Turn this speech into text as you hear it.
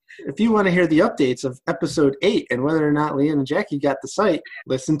If you want to hear the updates of episode 8 and whether or not Leanne and Jackie got the site,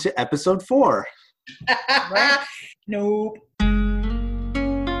 listen to episode 4. Right? Nope.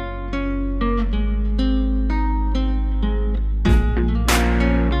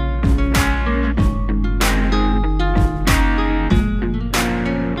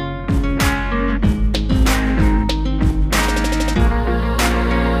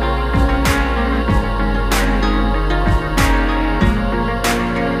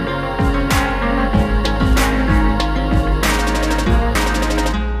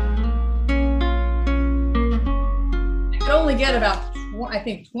 Get about, I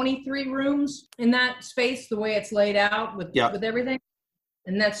think, 23 rooms in that space, the way it's laid out with everything.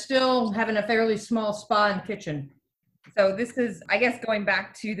 And that's still having a fairly small spa and kitchen. So this is, I guess, going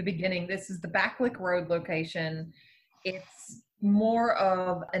back to the beginning, this is the Backlick Road location. It's more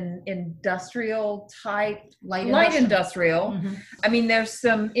of an industrial type, light industrial. Mm-hmm. I mean, there's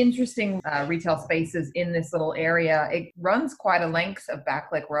some interesting retail spaces in this little area. It runs quite a length of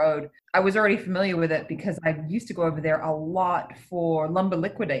Backlick Road. I was already familiar with it because I used to go over there a lot for Lumber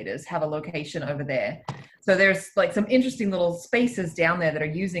Liquidators, have a location over there. So there's like some interesting little spaces down there that are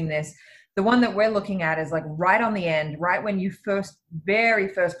using this. The one that we're looking at is like right on the end, right when you very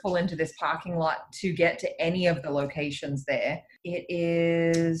first pull into this parking lot to get to any of the locations there. It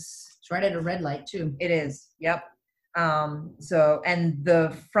is... It's right at a red light too. It is. Yep. So, and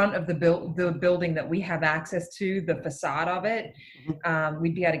the front of the building that we have access to, the facade of it,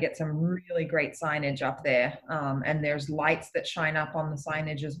 we'd be able to get some really great signage up there. And there's lights that shine up on the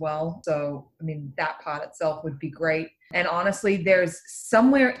signage as well. So, I mean, that part itself would be great. And honestly, there's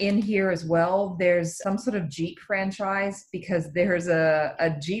somewhere in here as well, there's some sort of Jeep franchise, because there's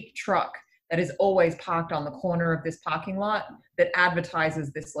a Jeep truck that is always parked on the corner of this parking lot that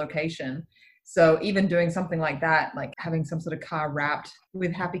advertises this location. So even doing something like that, like having some sort of car wrapped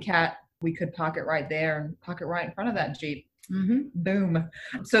with Happy Cat, we could park it right there and park it right in front of that Jeep. Mm-hmm. Boom.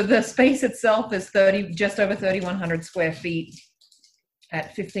 So the space itself is just over 3,100 square feet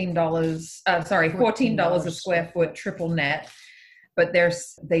at $14 a square foot triple net. But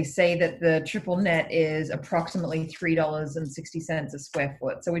they say that the triple net is approximately $3.60 a square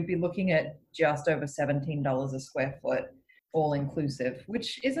foot. So we'd be looking at just over $17 a square foot, all inclusive,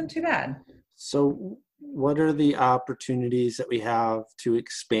 which isn't too bad. So what are the opportunities that we have to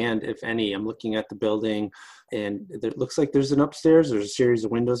expand, if any? I'm looking at the building, and it looks like there's an upstairs. There's a series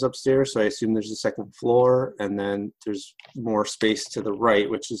of windows upstairs, so I assume there's a second floor, and then there's more space to the right,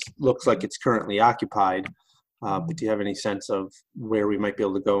 which looks like it's currently occupied. But do you have any sense of where we might be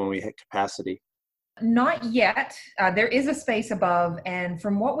able to go when we hit capacity? Not yet. There is a space above, and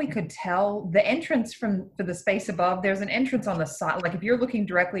from what we could tell, the entrance for the space above, there's an entrance on the side. Like if you're looking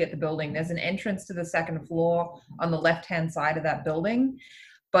directly at the building, there's an entrance to the second floor on the left-hand side of that building.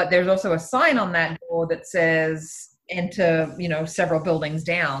 But there's also a sign on that door that says enter, several buildings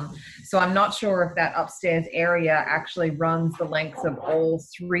down. So I'm not sure if that upstairs area actually runs the length of all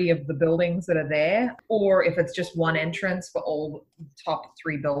 3 of the buildings that are there, or if it's just one entrance for all top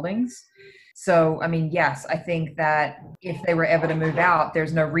 3 buildings. So, I mean, yes, I think that if they were ever to move out,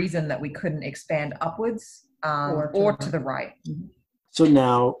 there's no reason that we couldn't expand upwards or to the right. So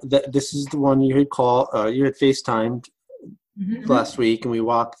now this is the one you had you had FaceTimed last week, and we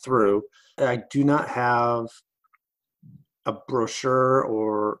walked through. I do not have a brochure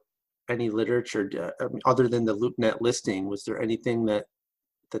or any literature other than the LoopNet listing. Was there anything that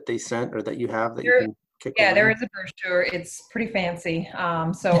they sent or that you have that you can kick over? There is a brochure. It's pretty fancy.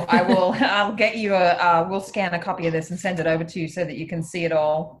 So I'll get you we'll scan a copy of this and send it over to you so that you can see it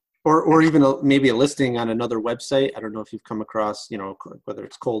all. Or even maybe a listing on another website. I don't know if you've come across, whether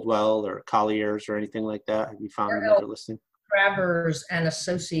it's Coldwell or Collier's or anything like that. Have you found another listing? Travers and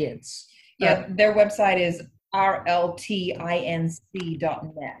Associates. Yeah, their website is rltinc.net.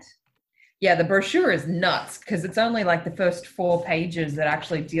 Yeah, the brochure is nuts because it's only like the first 4 pages that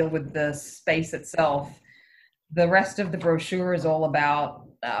actually deal with the space itself. The rest of the brochure is all about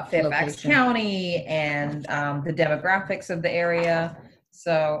Fairfax County and the demographics of the area.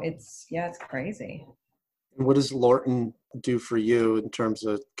 So it's crazy. What does Lorton do for you in terms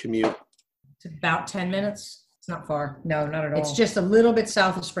of commute? It's about 10 minutes. It's not far. No, not at all. It's just a little bit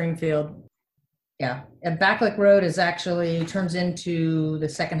south of Springfield. Yeah. And Backlick Road turns into the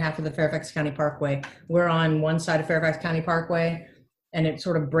second half of the Fairfax County Parkway. We're on one side of Fairfax County Parkway, and it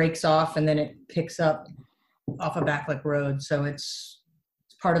sort of breaks off, and then it picks up off of Backlick Road. So it's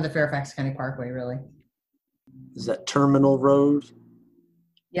part of the Fairfax County Parkway, really. Is that Terminal Road?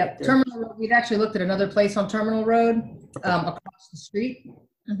 Yep. Terminal Road. We'd actually looked at another place on Terminal Road across the street.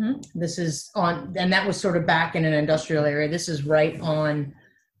 Mm-hmm. This is and that was sort of back in an industrial area. This is right on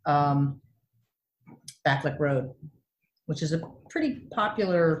Backlick Road, which is a pretty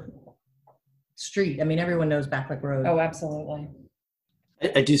popular street. I mean, everyone knows Backlick Road. Oh, absolutely.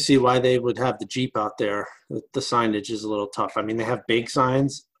 I do see why they would have the Jeep out there. The signage is a little tough. I mean, they have big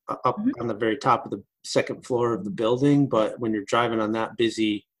signs up on the very top of the second floor of the building, but when you're driving on that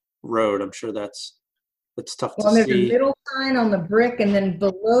busy road, I'm sure that's tough to There's see. a middle sign on the brick, and then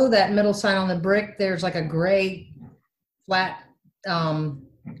below that middle sign on the brick, there's like a gray flat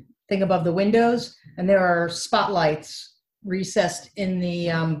thing above the windows, and there are spotlights recessed in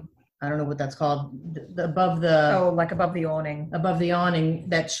the I don't know what that's called, above the awning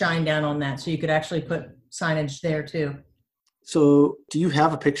that shine down on that, so you could actually put signage there too. So do you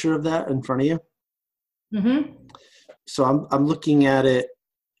have a picture of that in front of you? Mm-hmm. So I'm looking at it.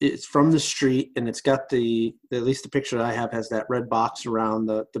 It's from the street, and it's got at least the picture that I have has that red box around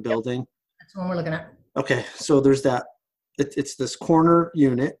the building. Yep. That's the one we're looking at. Okay, so there's that. It's this corner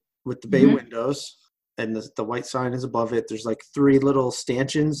unit with the bay windows, and the white sign is above it. There's like 3 little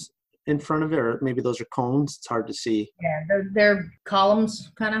stanchions in front of it, or maybe those are cones. It's hard to see. Yeah, they're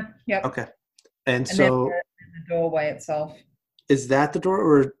columns, kind of. Yep. Okay, and so then the doorway itself. is that the door,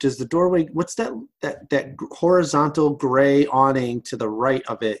 or does the doorway? What's that horizontal gray awning to the right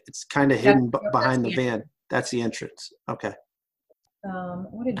of it? It's kind of hidden behind the van. That's the entrance. Okay.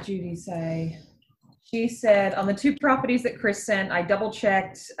 What did Judy say? She said on the 2 properties that Chris sent, I double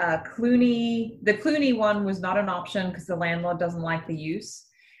checked. Clooney, the Clooney one was not an option because the landlord doesn't like the use.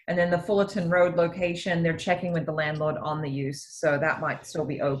 And then the Fullerton Road location, they're checking with the landlord on the use. So that might still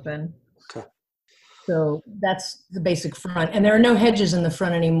be open. Okay. So that's the basic front. And there are no hedges in the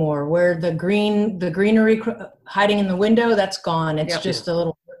front anymore. Where the greenery hiding in the window, that's gone. It's just a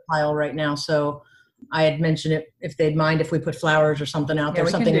little pile right now. So I had mentioned it, if they'd mind if we put flowers or something out there,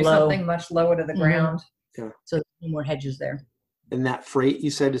 something can do low. something much lower to the ground. Yeah. So there's no more hedges there. And that freight you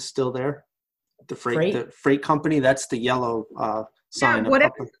said is still there? The freight company, that's the yellow sign. Yeah,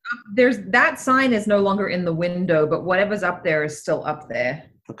 whatever. There's that sign is no longer in the window, but whatever's up there is still up there.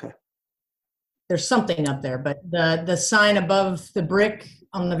 Okay. There's something up there, but the sign above the brick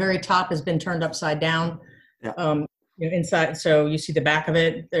on the very top has been turned upside down. Yeah. Inside, so you see the back of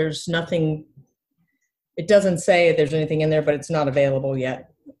it. There's nothing. It doesn't say if there's anything in there, but it's not available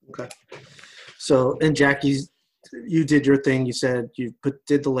yet. Okay. So, and Jackie, you did your thing. You said you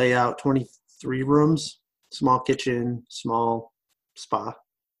did the layout, 23 rooms, small kitchen, small spa.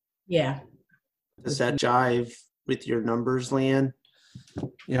 Yeah. Does that jive with your numbers, Leanne?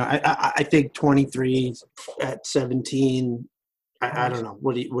 I think 23 at 17. I don't know.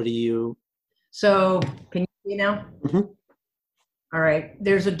 What do you? So can you see now? Mm-hmm. All right.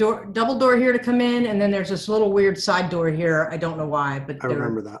 There's a double door here to come in, and then there's this little weird side door here. I don't know why, but I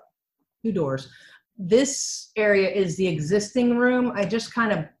remember that. 2 doors. This area is the existing room. I just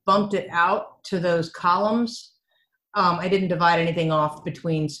kind of bumped it out to those columns. I didn't divide anything off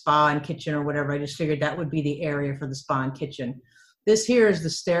between spa and kitchen or whatever. I just figured that would be the area for the spa and kitchen. This here is the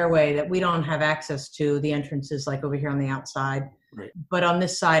stairway that we don't have access to. The entrance is like over here on the outside. Right. But on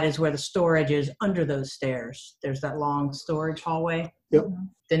this side is where the storage is under those stairs. There's that long storage hallway. Yep.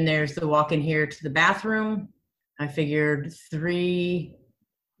 Then there's the walk in here to the bathroom. I figured 3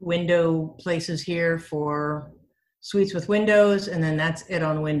 window places here for suites with windows, and then that's it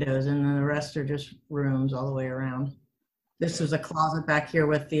on windows, and then the rest are just rooms all the way around. This was a closet back here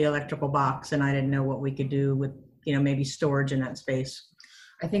with the electrical box, and I didn't know what we could do with, maybe storage in that space.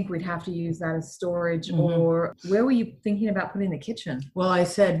 I think we'd have to use that as storage. Or where were you thinking about putting the kitchen? Well, I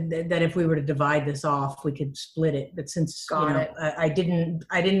said that if we were to divide this off, we could split it. But since I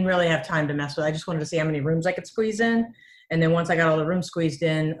didn't really have time to mess with it. I just wanted to see how many rooms I could squeeze in. And then once I got all the rooms squeezed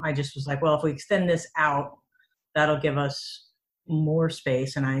in, I just was like, well, if we extend this out, that'll give us more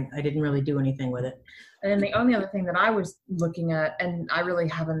space. And I didn't really do anything with it. And then the only other thing that I was looking at, and I really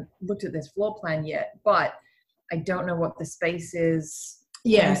haven't looked at this floor plan yet, but I don't know what the space is.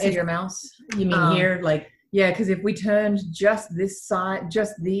 Yeah. See your mouse? You mean here? Like, yeah, because if we turned just this side,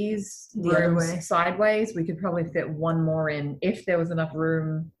 just these rooms sideways, we could probably fit 1 more in if there was enough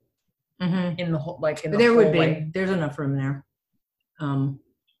room in the whole, like in the there hallway. Would be. There's enough room there.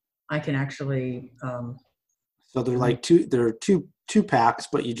 I can actually. So they're like there are two packs,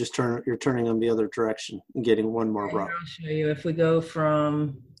 but you're turning them the other direction and getting 1 more row. I'll show you. If we go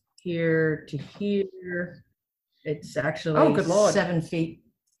from here to here, it's actually good Lord. 7 feet.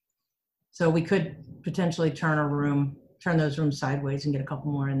 So we could potentially turn those rooms sideways and get a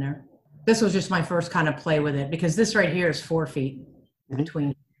couple more in there. This was just my first kind of play with it, because this right here is 4 feet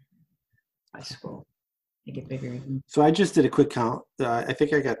between. I scroll. Make it bigger even. So I just did a quick count. I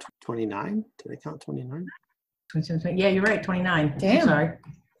think I got 29. Did I count 29? 27, yeah, you're right. 29. Damn. I'm sorry.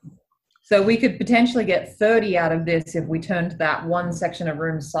 So we could potentially get 30 out of this if we turned that one section of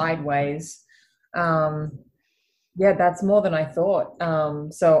room sideways. Yeah, that's more than I thought.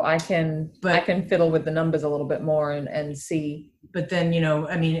 So I can fiddle with the numbers a little bit more and see. But then,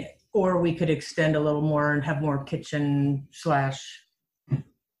 I mean, or we could extend a little more and have more kitchen slash.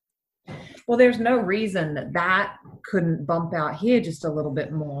 Well, there's no reason that couldn't bump out here just a little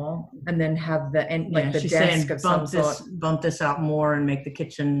bit more, and then have the the desk of some sort. Bump this out more and make the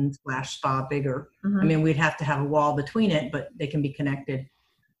kitchen slash spa bigger. Mhm. I mean, we'd have to have a wall between it, but they can be connected.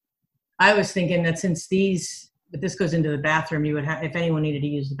 I was thinking that since this goes into the bathroom, you would have, if anyone needed to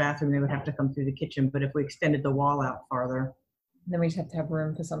use the bathroom, they would have to come through the kitchen. But if we extended the wall out farther, then we just have to have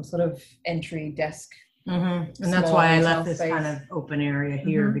room for some sort of entry desk. Mm-hmm. And that's Small why I retail left this space. kind of open area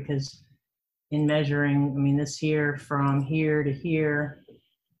here, Mhm. because in measuring, I mean, this here from here to here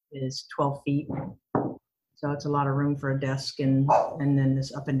is 12 feet. So it's a lot of room for a desk, and then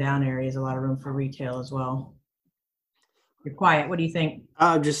this up and down area is a lot of room for retail as well. You're quiet. What do you think?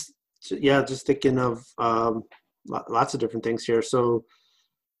 Just thinking of lots of different things here. So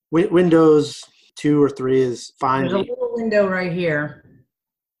windows 2 or 3 is fine. There's a little window right here.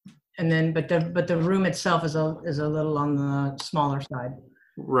 And then, but the room itself is a little on the smaller side.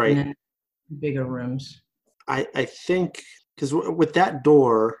 Right. And then bigger rooms. I think, because with that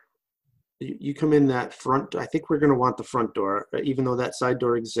door, you come in that front. I think we're going to want the front door, even though that side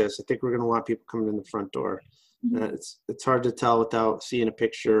door exists. I think we're going to want people coming in the front door. Mhm. It's hard to tell without seeing a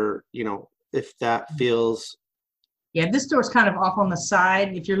picture, if that feels. Yeah, this door's kind of off on the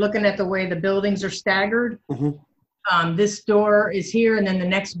side. If you're looking at the way the buildings are staggered, this door is here, and then the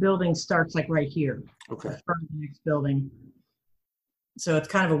next building starts like right here. Okay. The front of the next building. So it's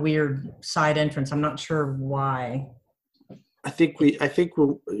kind of a weird side entrance. I'm not sure why. I think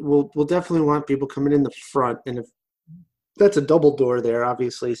we'll definitely want people coming in the front, and if that's a double door there,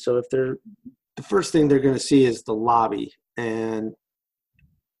 obviously. So if the first thing they're going to see is the lobby, and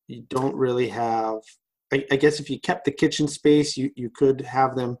you don't really have. I guess if you kept the kitchen space, you could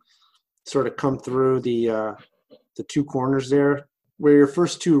have them sort of come through the 2 corners there, where your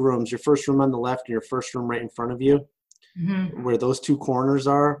first 2 rooms, your first room on the left and your first room right in front of you, where those 2 corners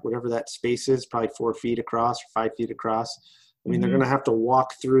are, whatever that space is, probably 4 feet across or 5 feet across. I mean, they're going to have to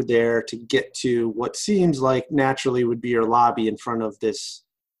walk through there to get to what seems like naturally would be your lobby in front of this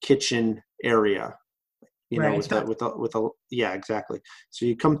kitchen area. Right. Yeah, exactly. So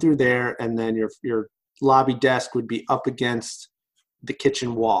you come through there, and then your lobby desk would be up against the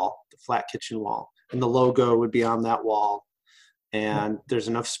kitchen wall, the flat kitchen wall, and the logo would be on that wall. And there's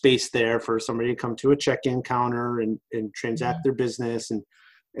enough space there for somebody to come to a check-in counter and transact their business and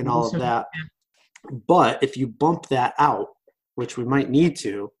all of that. But if you bump that out, which we might need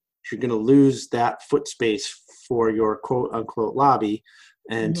to, you're going to lose that foot space for your quote-unquote lobby.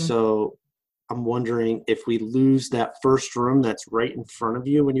 And so I'm wondering if we lose that first room that's right in front of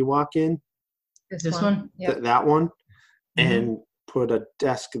you when you walk in, This one? Yep. that one, and put a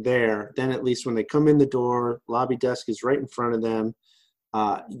desk there, then at least when they come in the door, lobby desk is right in front of them.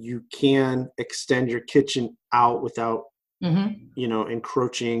 You can extend your kitchen out without,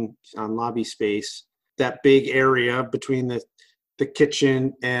 encroaching on lobby space. That big area between the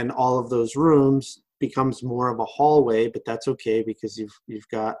kitchen and all of those rooms becomes more of a hallway, but that's okay because you've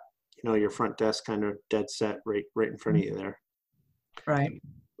got, your front desk kind of dead set right in front of you there. Right.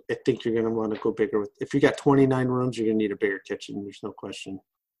 I think you're going to want to go bigger. If you got 29 rooms, you're going to need a bigger kitchen. There's no question.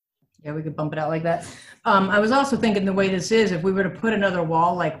 Yeah, we could bump it out like that. I was also thinking the way this is, if we were to put another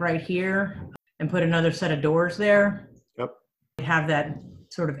wall like right here and put another set of doors there, have that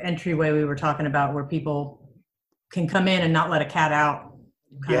sort of entryway we were talking about where people can come in and not let a cat out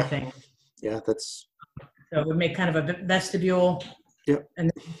kind of thing. Yeah, that's. So it would make kind of a vestibule. Yep. And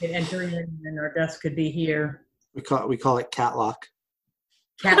then we could enter in, and our desk could be here. We call it catlock.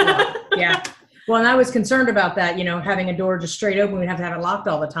 Catlock, yeah. Well, and I was concerned about that, having a door just straight open, we'd have to have it locked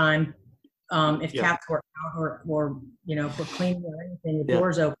all the time. If cats were out or for cleaning or anything, the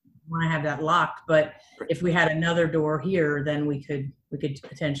door's open. We want to have that locked. But if we had another door here, then we could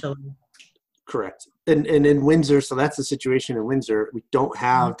potentially. Correct. And in Windsor, so that's the situation in Windsor. We don't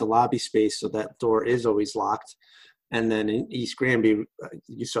have the lobby space, so that door is always locked. And then in East Granby,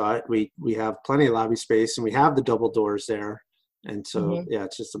 you saw it. We have plenty of lobby space, and we have the double doors there. And so,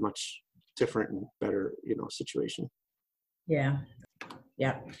 it's just a much different and better, situation. Yeah.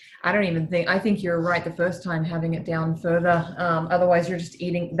 Yeah. I think you're right the first time having it down further. Otherwise you're just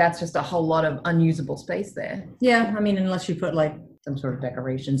that's just a whole lot of unusable space there. Yeah. I mean, unless you put like some sort of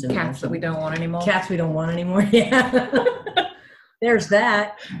decorations in cats that we don't want anymore. Cats we don't want anymore. Yeah. There's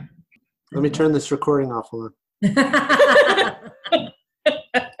that. Let me turn this recording off. Hold on.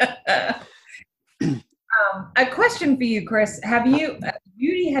 A question for you, Chris. Have you,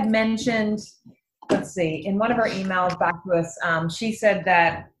 Beauty had mentioned, let's see, in one of her emails back to us, she said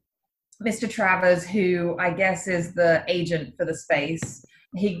that Mr. Travers, who I guess is the agent for the space,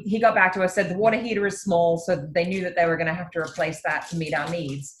 he got back to us, said the water heater is small, so they knew that they were going to have to replace that to meet our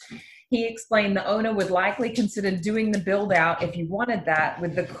needs. He explained the owner would likely consider doing the build out if you wanted that,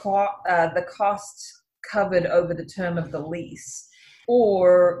 with the cost covered over the term of the lease,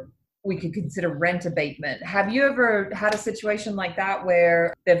 or we could consider rent abatement. Have you ever had a situation like that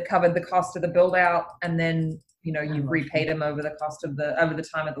where they've covered the cost of the build out and then, you know, you've repaid them over the cost of over the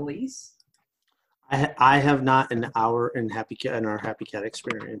time of the lease? I have not in our Happy Cat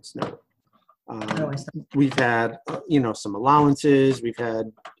experience. No. We've had, some allowances. We've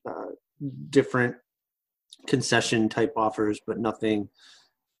had different concession type offers, but nothing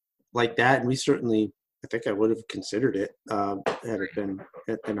like that. And we certainly, I think I would have considered it had it been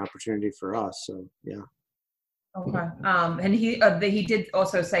an opportunity for us. So, yeah. Okay. And he did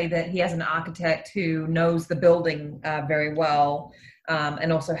also say that he has an architect who knows the building very well,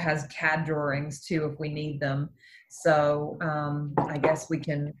 and also has CAD drawings too if we need them. So I guess we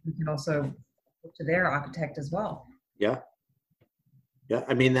can also look to their architect as well. Yeah. Yeah.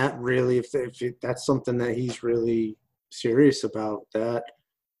 I mean, that really, if that's something that he's really serious about, that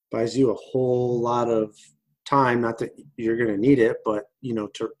buys you a whole lot of time. Not that you're going to need it, but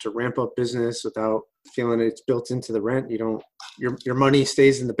to ramp up business without feeling it's built into the rent, your money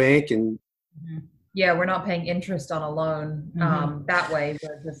stays in the bank. And yeah, we're not paying interest on a loan that way.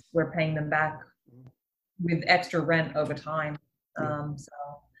 We're paying them back with extra rent over time. So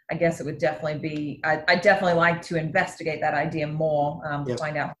I guess it would definitely be, I definitely like to investigate that idea more to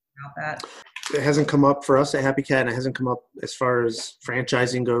find out about that. It hasn't come up for us at Happy Cat, and it hasn't come up as far as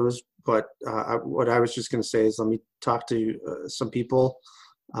franchising goes. But what I was just going to say is, let me talk to some people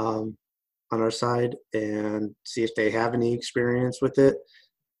on our side and see if they have any experience with it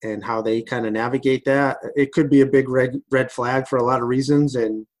and how they kind of navigate that. It could be a big red flag for a lot of reasons,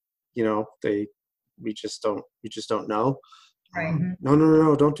 and we just don't know. Right.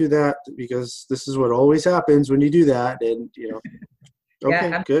 No, don't do that, because this is what always happens when you do that. And okay,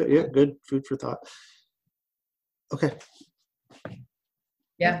 yeah, good. Yeah, good food for thought. Okay.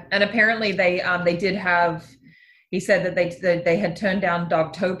 Yeah, and apparently they did have. He said that they had turned down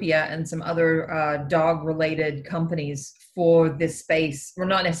Dogtopia and some other dog-related companies for this space. Well,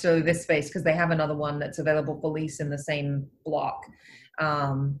 not necessarily this space, because they have another one that's available for lease in the same block.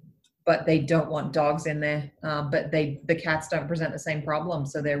 But they don't want dogs in there. But the cats don't present the same problem,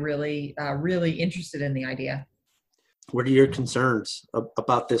 so they're really interested in the idea. What are your concerns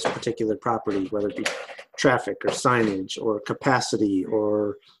about this particular property, whether it be traffic or signage or capacity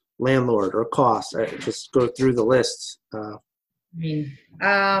or landlord or cost? Just go through the list.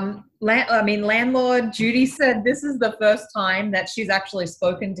 Landlord, Judy said this is the first time that she's actually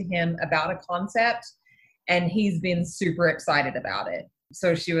spoken to him about a concept, and he's been super excited about it.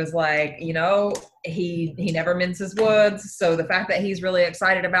 So she was like, he never minces words. So the fact that he's really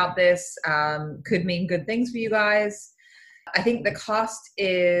excited about this could mean good things for you guys. I think the cost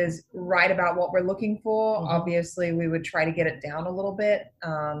is right about what we're looking for. Mm-hmm. Obviously, we would try to get it down a little bit,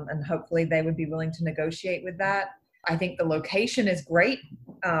 and hopefully they would be willing to negotiate with that. I think the location is great.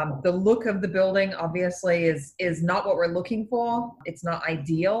 The look of the building, obviously, is not what we're looking for. It's not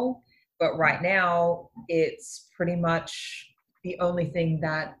ideal, but right now it's pretty much the only thing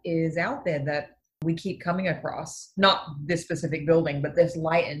that is out there that we keep coming across. Not this specific building, but this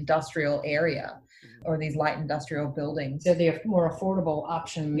light industrial area, or these light industrial buildings. They're the more affordable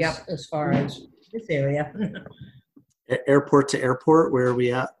options as far as this area. Airport to airport, where are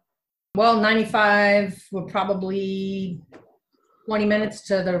we at? Well, 95, we're probably 20 minutes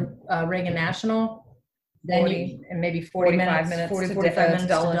to the Reagan National. Then 40, and maybe 45 minutes 45 minutes to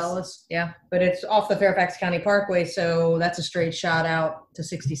Dulles. Yeah, but it's off the Fairfax County Parkway, so that's a straight shot out to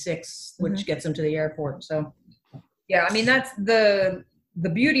 66, which gets them to the airport. So yeah, I mean, that's the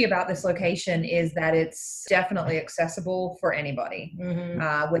beauty about this location, is that it's definitely accessible for anybody,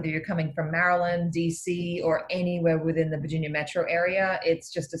 whether you're coming from Maryland, DC, or anywhere within the Virginia metro area.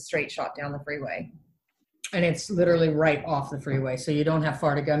 It's just a straight shot down the freeway. And it's literally right off the freeway, so you don't have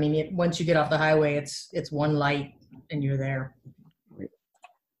far to go. I mean, once you get off the highway, it's one light and you're there.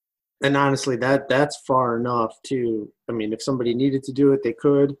 And honestly, that's far enough to, I mean, if somebody needed to do it, they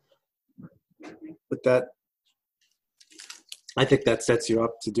could. But that, I think that sets you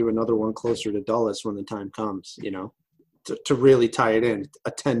up to do another one closer to Dulles when the time comes, to really tie it in.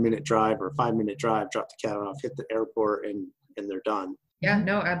 A 10-minute drive or a 5-minute drive, drop the cat off, hit the airport, and they're done. Yeah,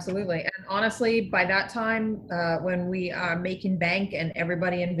 no, absolutely. And honestly, by that time, when we are making bank and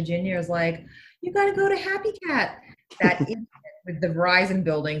everybody in Virginia is like, you got to go to Happy Cat, that idiot with the Verizon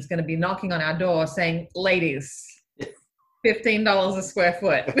building is going to be knocking on our door saying, ladies, $15 a square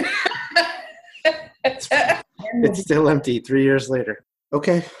foot. It's still empty 3 years later.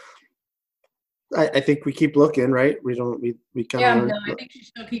 Okay. I think we keep looking, right? We kind Yeah, of no, I think she's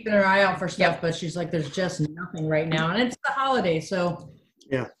still keeping her eye out for stuff, Yep. but she's like, there's just nothing right now. And it's the holiday, so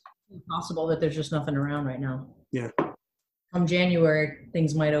yeah. it's possible that there's just nothing around right now. Yeah. Come January,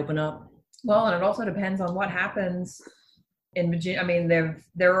 things might open up. Well, and it also depends on what happens in Virginia. I mean,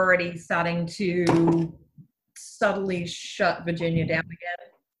 they're already starting to subtly shut Virginia down again.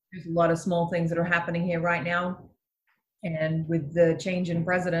 There's a lot of small things that are happening here right now. And with the change in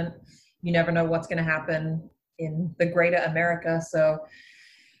president, you never know what's going to happen in the greater America. So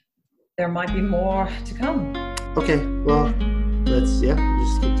there might be more to come. Okay. Well, let's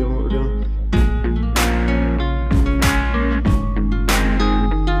just keep doing what we're doing.